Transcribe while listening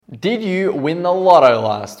Did you win the lotto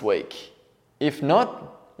last week? If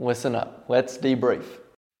not, listen up. Let's debrief.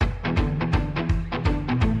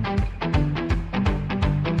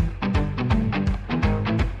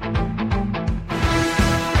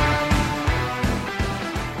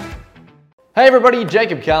 Hey everybody,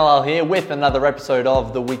 Jacob Carlisle here with another episode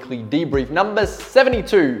of the weekly debrief number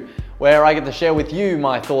 72, where I get to share with you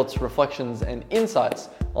my thoughts, reflections, and insights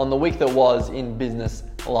on the week that was in business,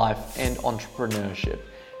 life, and entrepreneurship.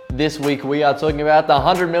 This week we are talking about the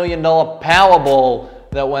 $100 million Powerball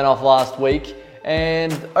that went off last week.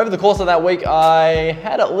 And over the course of that week, I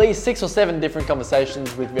had at least 6 or 7 different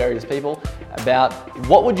conversations with various people about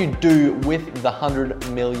what would you do with the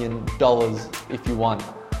 $100 million if you won.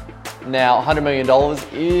 Now, $100 million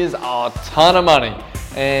is a ton of money,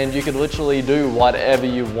 and you could literally do whatever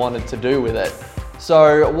you wanted to do with it.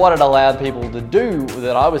 So what it allowed people to do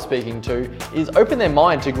that I was speaking to is open their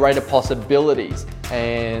mind to greater possibilities.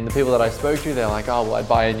 And the people that I spoke to, they're like, oh, well, I'd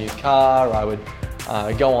buy a new car, I would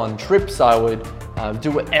go on trips, I would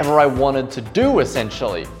do whatever I wanted to do,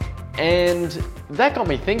 essentially. And that got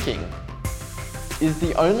me thinking, is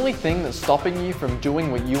the only thing that's stopping you from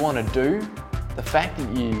doing what you want to do the fact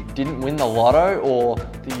that you didn't win the lotto, or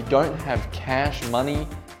that you don't have cash money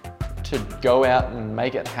to go out and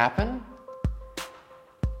make it happen?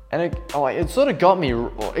 And it sort of got me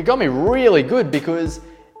really good, because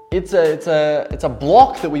it's a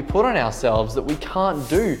block that we put on ourselves that we can't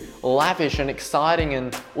do lavish and exciting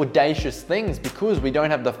and audacious things because we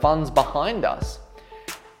don't have the funds behind us.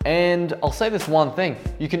 And I'll say this one thing,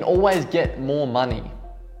 you can always get more money.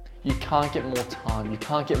 You can't get more time, you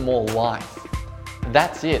can't get more life.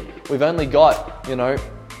 That's it. We've only got,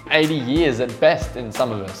 80 years at best in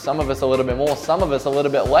some of us. Some of us a little bit more, some of us a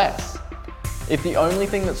little bit less. If the only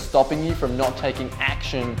thing that's stopping you from not taking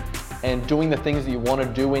action and doing the things that you want to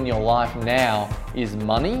do in your life now is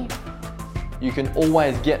money, you can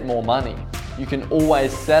always get more money. You can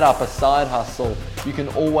always set up a side hustle. You can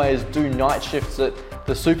always do night shifts at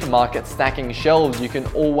the supermarket stacking shelves. You can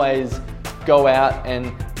always go out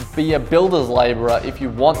and be a builder's laborer if you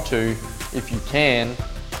want to, if you can,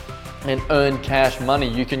 and earn cash money.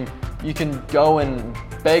 You can go and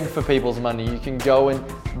beg for people's money. You can go and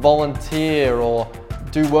volunteer or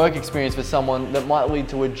do work experience for someone that might lead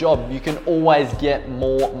to a job. You can always get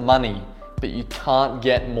more money, but you can't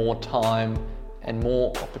get more time and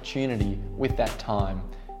more opportunity with that time.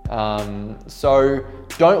 So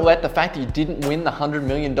don't let the fact that you didn't win the $100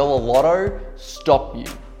 million lotto stop you.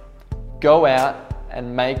 Go out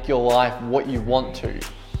and make your life what you want to.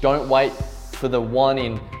 Don't wait for the 1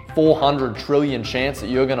 in 400 trillion chance that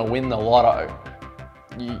you're going to win the lotto,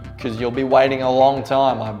 because you'll be waiting a long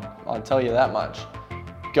time, I'll tell you that much.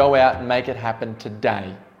 Go out and make it happen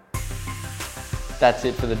today. That's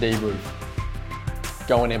it for the debrief.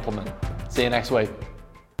 Go and implement. See you next week.